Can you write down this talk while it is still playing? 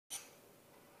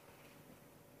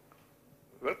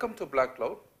Welcome to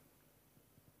BlackCloud,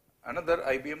 another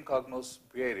IBM Cognos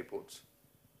BI reports.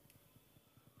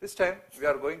 This time we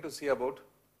are going to see about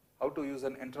how to use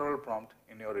an interval prompt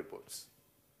in your reports.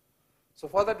 So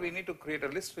for that we need to create a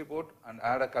list report and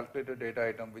add a calculated data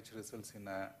item which results in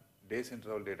a days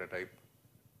interval data type.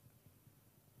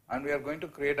 And we are going to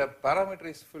create a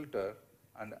parameters filter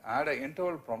and add an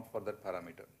interval prompt for that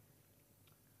parameter.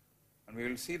 And we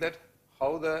will see that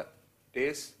how the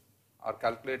days are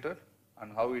calculated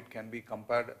and how it can be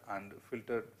compared and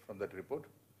filtered from that report.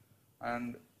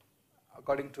 And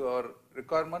according to our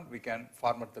requirement, we can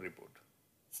format the report.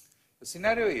 The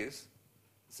scenario is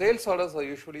sales orders are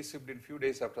usually shipped in few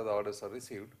days after the orders are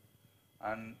received.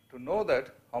 And to know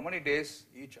that how many days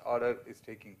each order is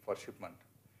taking for shipment,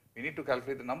 we need to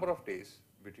calculate the number of days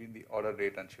between the order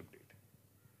date and ship date.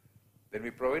 Then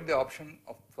we provide the option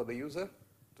for the user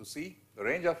to see the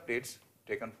range of dates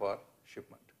taken for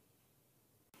shipment.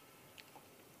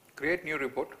 Create new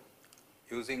report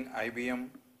using IBM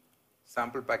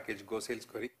sample package Go Sales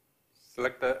Query.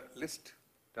 Select a list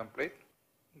template.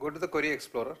 Go to the Query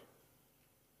Explorer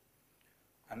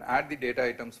and add the data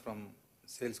items from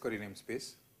Sales Query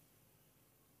namespace.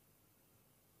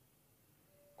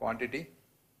 Quantity,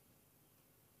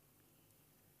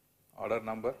 order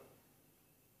number,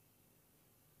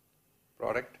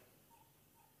 product,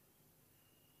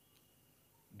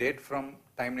 date from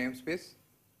time namespace,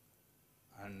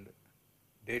 and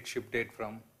date ship date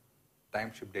from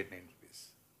time ship date namespace.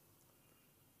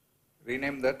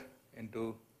 Rename that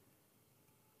into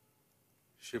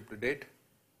shipped date,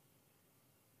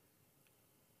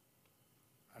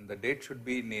 and the date should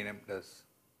be named as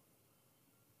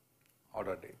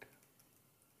order date.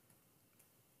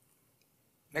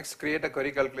 Next, create a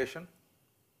query calculation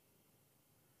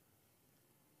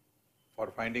for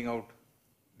finding out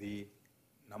the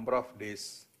number of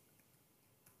days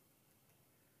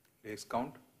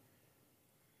count,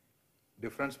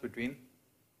 difference between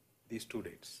these two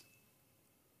dates,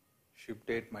 ship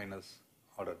date minus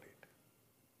order date.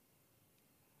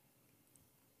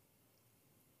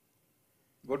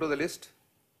 Go to the list,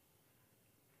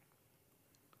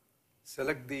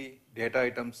 select the data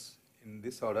items in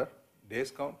this order: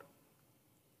 days count,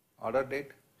 order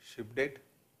date, ship date,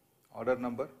 order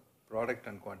number, product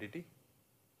and quantity.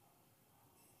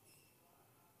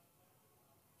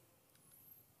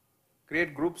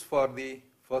 Create groups for the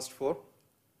first four.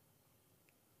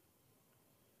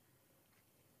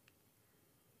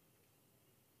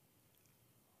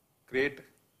 Create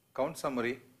count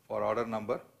summary for order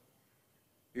number.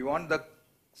 We want the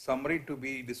summary to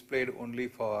be displayed only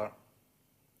for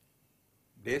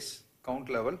days count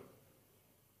level,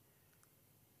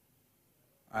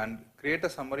 and create a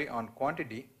summary on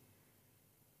quantity,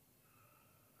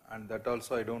 and that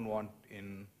also I don't want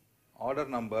in order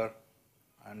number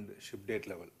and ship date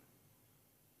level.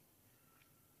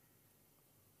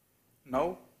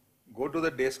 Now go to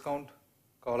the days count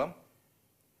column,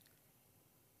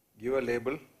 give a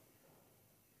label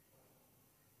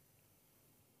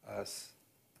as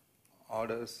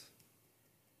orders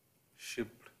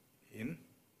shipped in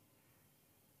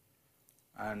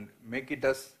and make it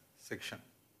as section.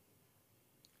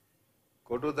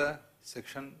 Go to the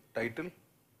section title,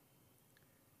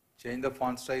 change the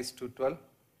font size to 12,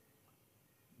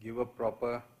 give a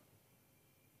proper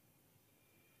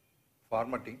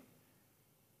formatting,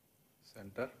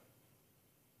 center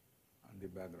and the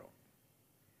background.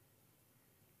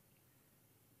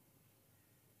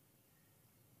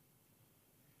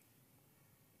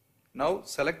 Now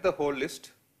select the whole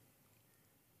list,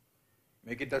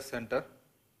 make it as center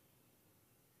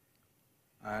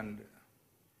and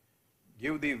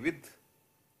give the width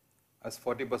as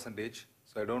 40%,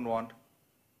 so I don't want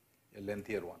a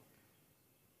lengthier one.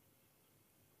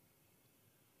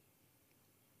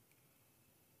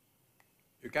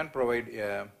 You can provide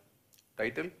a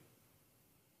title,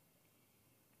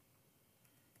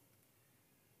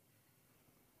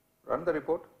 run the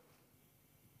report,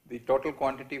 the total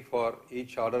quantity for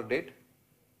each order date,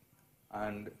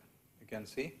 and you can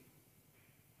see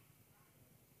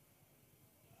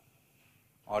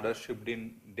order shipped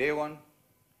in day 1,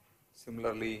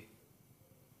 similarly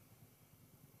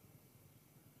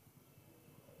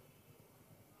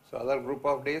so other group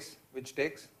of days which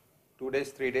takes 2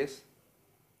 days, 3 days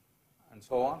and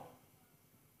so on.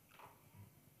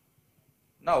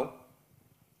 Now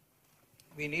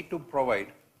we need to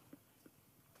provide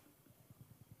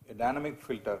a dynamic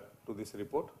filter to this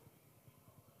report.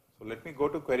 So let me go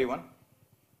to query 1,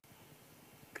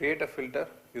 create a filter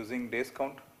using days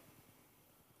count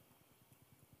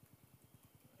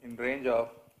in range of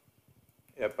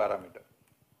a parameter.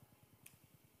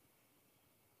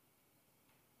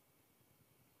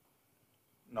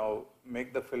 Now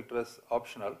make the filters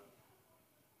optional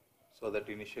so that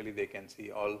initially they can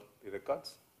see all the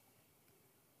records.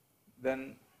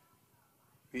 Then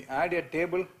we add a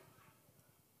table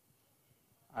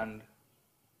and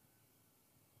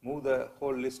move the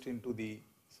whole list into the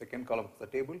second column of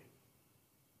the table.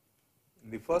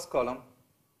 In the first column,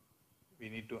 we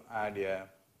need to add a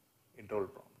interval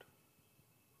prompt.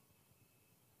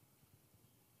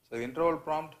 So the interval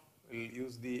prompt will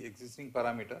use the existing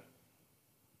parameter.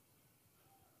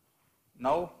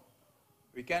 Now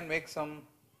we can make some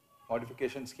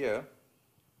modifications here.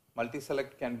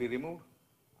 Multi-select can be removed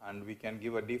and we can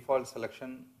give a default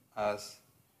selection as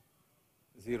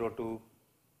 0 to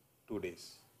 2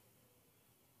 days.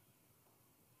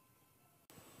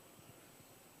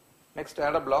 Next,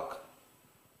 add a block.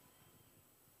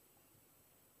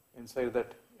 Inside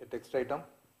that, a text item,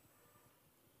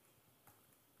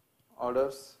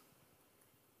 orders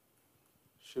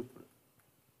shipped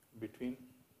between.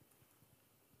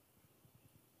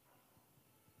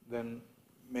 Then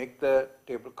make the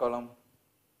table column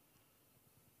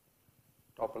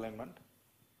top alignment.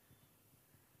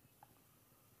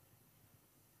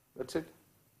 That's it.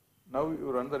 Now you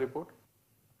run the report.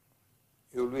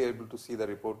 You will be able to see the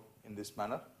report in this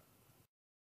manner.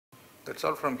 That's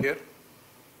all from here.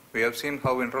 We have seen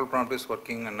how IntervalPrompt is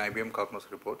working on IBM Cognos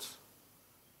reports.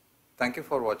 Thank you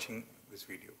for watching this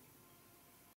video.